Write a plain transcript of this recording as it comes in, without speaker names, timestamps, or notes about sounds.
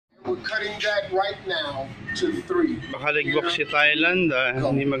We're cutting that right now to 3. Baka si Thailand,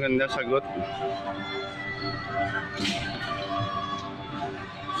 hindi maganda sagot.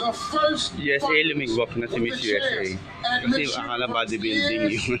 The first U.S.A. lumigwak na si Miss U.S.A. Kasi akala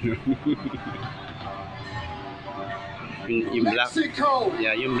bodybuilding yung yung black.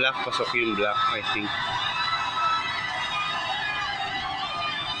 Yeah, yung black, pasok yung black, I think.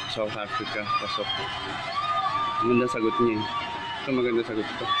 South Africa, pasok. Maganda sagot niya eh. Ito maganda sagot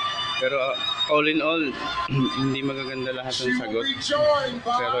ito. Pero all in all, hindi magaganda lahat ng sagot.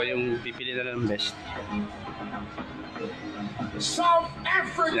 Pero yung pipili na lang best. South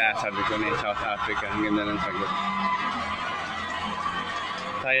Africa. Yeah, sabi ko na yung South Africa. Ang ganda ng sagot.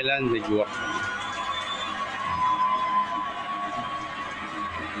 Thailand, ligwak.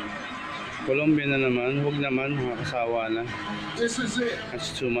 Colombia na naman. Huwag naman, makakasawa na. This is it.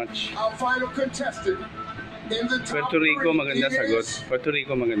 That's too much. Our final contestant in the top Puerto Rico, 3 maganda is sagot. Puerto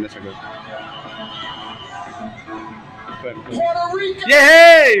Rico, maganda sagot. Puerto Rico.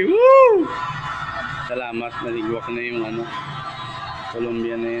 Yay! Woo! Salamat, naligwak na yung ano.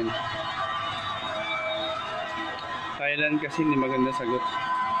 Colombia na yan. Thailand kasi hindi maganda sagot.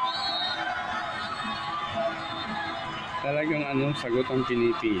 Talagang ano, sagot ang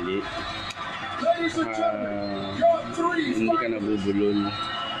pinipili. Hindi ka nabubulol.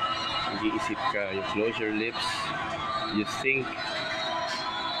 Nag-iisip ka. You close your lips. You think.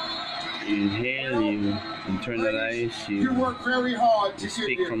 You inhale. You internalize. You work very hard to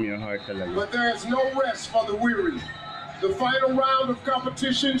speak from your heart talaga. But there is no rest for the weary. The final round of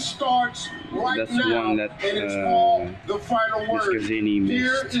competition starts right now, one that, and it's called the final word.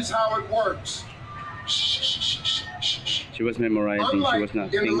 Here is how it works. She was memorizing. Unlike she was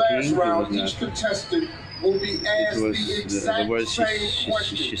not in thinking. The last round, each contestant will be asked the exact same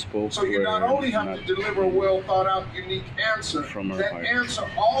question. She spoke so you not only have to deliver a well thought out, unique answer, that heart. answer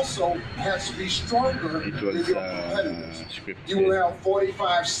also has to be stronger than your competitors. You will have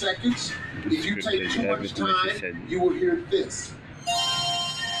 45 seconds. If you take too much time, you will hear this.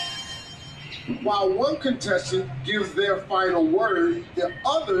 While one contestant gives their final word, the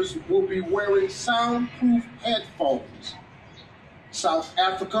others will be wearing soundproof headphones. South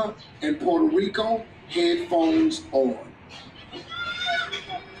Africa and Puerto Rico, headphones on.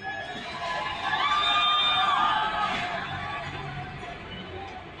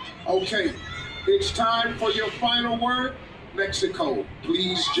 Okay, it's time for your final word. Mexico,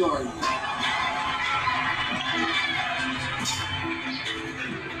 please join me.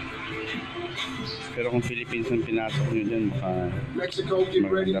 Pero kung Philippines ang pinasok nyo dyan, Mexico,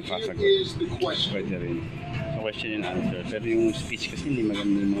 get ready. Here is the question. Pwede rin. So, question and answer. Pero yung speech kasi hindi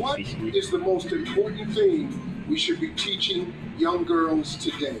maganda yung What speech niya. is the most important thing we should be teaching young girls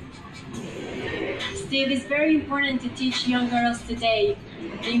today? Steve, it's very important to teach young girls today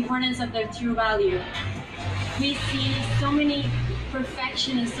the importance of their true value. We see so many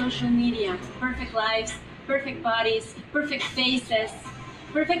perfection in social media, perfect lives, perfect bodies, perfect faces,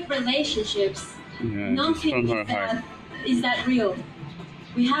 perfect relationships. Yeah, nothing is that real.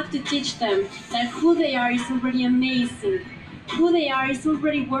 We have to teach them that who they are is already amazing. Who they are is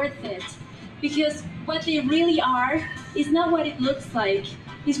already worth it. Because what they really are is not what it looks like.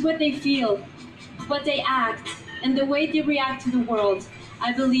 It's what they feel, what they act, and the way they react to the world.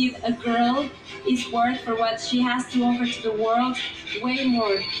 I believe a girl is worth for what she has to offer to the world way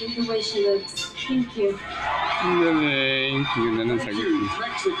more than the way she looks. Thank you. Galing. Ganda ng sagot.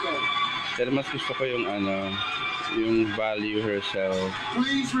 Mexico. Pero mas gusto ko yung ano, yung value herself.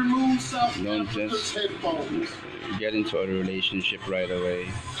 Please remove South Don't Africa's just headphones. get into a relationship right away.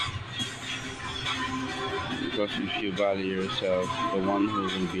 Because if you value yourself, the one who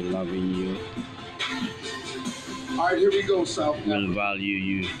will be loving you All right, here we go, South Africa. will value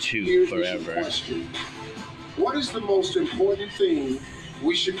you too Here's forever. your question. What is the most important thing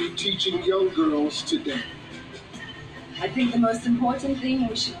we should be teaching young girls today? I think the most important thing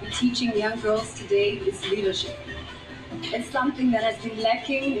we should be teaching young girls today is leadership. It's something that has been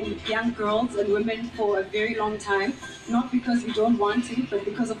lacking in young girls and women for a very long time, not because we don't want to, but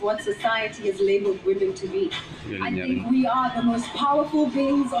because of what society has labeled women to be. I think we are the most powerful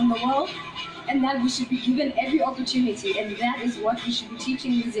beings on the world, and that we should be given every opportunity, and that is what we should be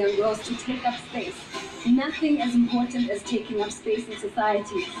teaching these young girls, to take up space. Nothing as important as taking up space in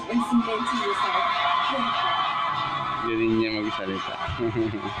society and cementing yourself. Thank you. Galing niya magsalita.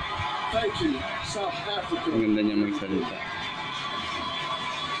 Thank you, South Africa. Ang ganda niya magsalita.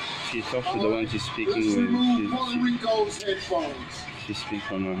 She talks to the one she's speaking Let's with. remove Puerto Rico's headphones. She speaks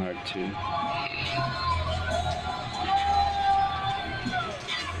from her heart too.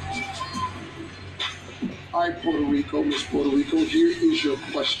 All right, Puerto Rico, Miss Puerto Rico, here is your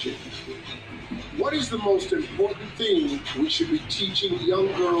question. What is the most important thing we should be teaching young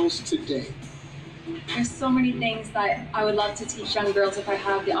girls today? There's so many things that I would love to teach young girls if I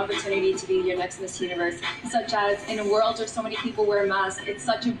have the opportunity to be your next Miss Universe, such as in a world where so many people wear masks, it's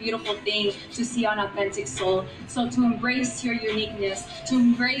such a beautiful thing to see an authentic soul. So to embrace your uniqueness, to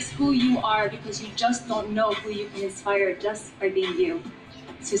embrace who you are, because you just don't know who you can inspire just by being you.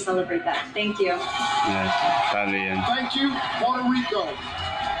 To celebrate that. Thank you. Yes, talo yan. Thank you, Puerto Rico.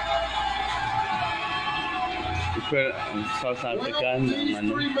 Pero South African, These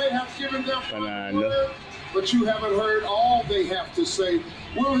three may have given their panalo. word, but you haven't heard all they have to say.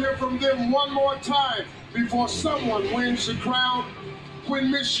 We'll hear from them one more time before someone wins the crown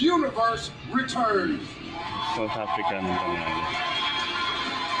when Miss Universe returns. South African ang panalo.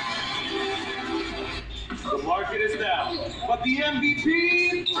 The market is down, but the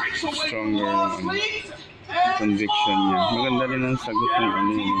MVP breaks away from Stronger Wall ang Street conviction niya. Maganda rin ang sagot ng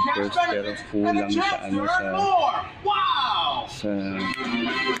ano yun, first, pero kulang sa ano Wow! sa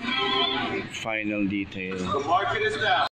final detail. The market is down.